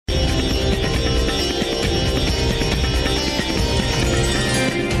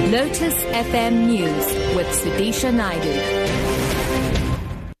Lotus FM News with SUDISHA Naidu.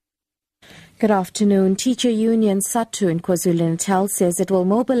 Good afternoon. Teacher union SADTU in KwaZulu Natal says it will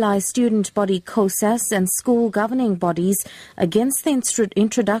mobilise student body COSAS and school governing bodies against the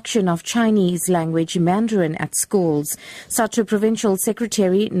introduction of Chinese language Mandarin at schools. SADTU Provincial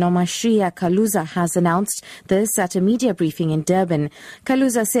Secretary Nomashria Kaluza has announced this at a media briefing in Durban.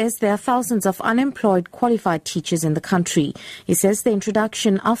 Kaluza says there are thousands of unemployed qualified teachers in the country. He says the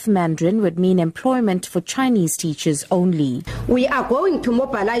introduction of Mandarin would mean employment for Chinese teachers only. We are going to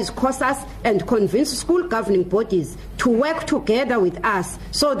mobilise COSAS and convince school governing bodies to work together with us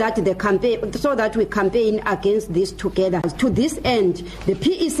so that we campaign against this together. To this end, the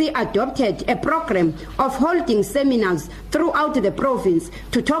PEC adopted a program of holding seminars throughout the province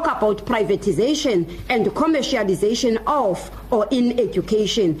to talk about privatization and commercialization of or in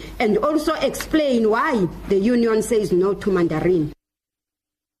education, and also explain why the union says no to Mandarin.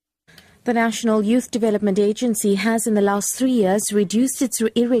 The National Youth Development Agency has in the last 3 years reduced its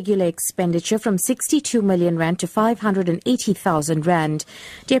irregular expenditure from 62 million rand to 580,000 rand.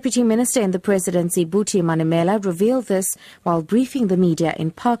 Deputy Minister in the Presidency, Buti Manimela, revealed this while briefing the media in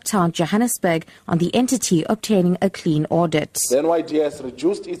Parktown, Johannesburg, on the entity obtaining a clean audit. The NYD has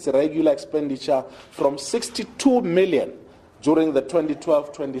reduced its regular expenditure from 62 million during the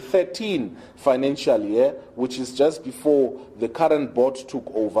 2012-2013 financial year, which is just before the current board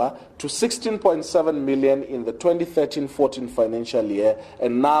took over, to 16.7 million in the 2013-14 financial year,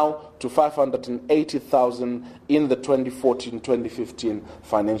 and now to 580,000 in the 2014-2015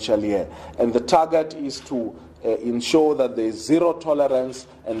 financial year. And the target is to ensure that there is zero tolerance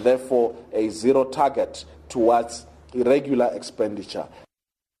and therefore a zero target towards irregular expenditure.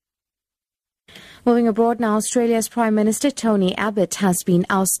 Moving abroad now, Australia's Prime Minister Tony Abbott has been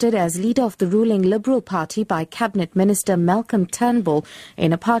ousted as leader of the ruling Liberal Party by Cabinet Minister Malcolm Turnbull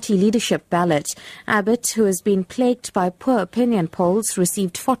in a party leadership ballot. Abbott, who has been plagued by poor opinion polls,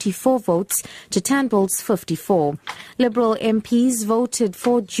 received 44 votes to Turnbull's 54. Liberal MPs voted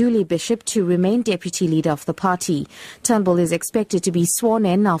for Julie Bishop to remain deputy leader of the party. Turnbull is expected to be sworn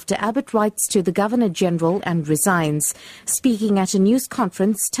in after Abbott writes to the Governor-General and resigns. Speaking at a news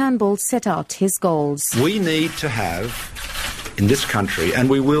conference, Turnbull set out his goals. We need to have, in this country, and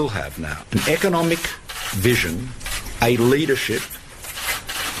we will have now, an economic vision, a leadership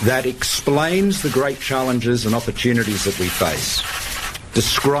that explains the great challenges and opportunities that we face,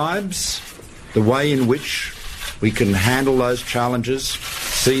 describes the way in which we can handle those challenges,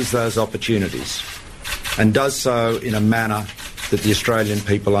 seize those opportunities, and does so in a manner that the Australian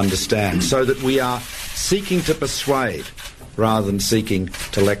people understand, so that we are seeking to persuade rather than seeking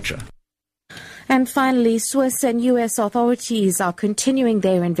to lecture. And finally, Swiss and US authorities are continuing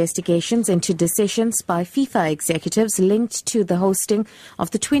their investigations into decisions by FIFA executives linked to the hosting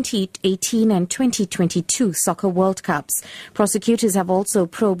of the 2018 and 2022 Soccer World Cups. Prosecutors have also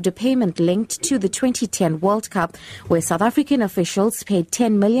probed a payment linked to the 2010 World Cup, where South African officials paid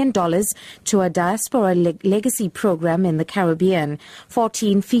 $10 million to a diaspora legacy program in the Caribbean.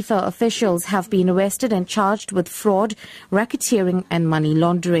 14 FIFA officials have been arrested and charged with fraud, racketeering and money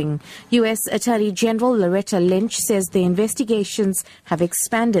laundering. U.S. Attorney General Loretta Lynch says the investigations have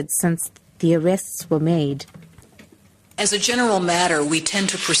expanded since the arrests were made. As a general matter, we tend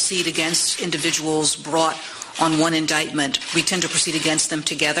to proceed against individuals brought on one indictment. We tend to proceed against them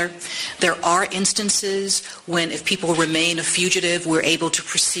together. There are instances when, if people remain a fugitive, we're able to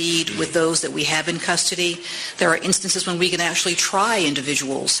proceed with those that we have in custody. There are instances when we can actually try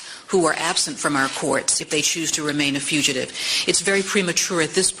individuals who are absent from our courts if they choose to remain a fugitive. It's very premature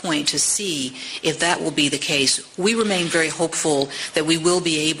at this point to see if that will be the case. We remain very hopeful that we will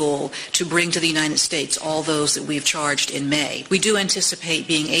be able to bring to the United States all those that we've charged in May. We do anticipate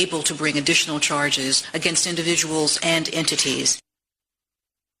being able to bring additional charges against individuals and entities.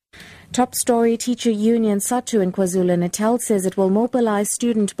 Top story: Teacher Union SADTU in KwaZulu Natal says it will mobilize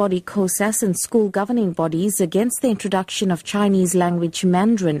student body COSAS and school governing bodies against the introduction of Chinese language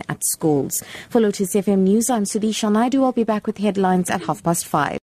Mandarin at schools. For Lotus FM News, I'm SUDISHA Naidu. I'll be back with headlines at 5:30.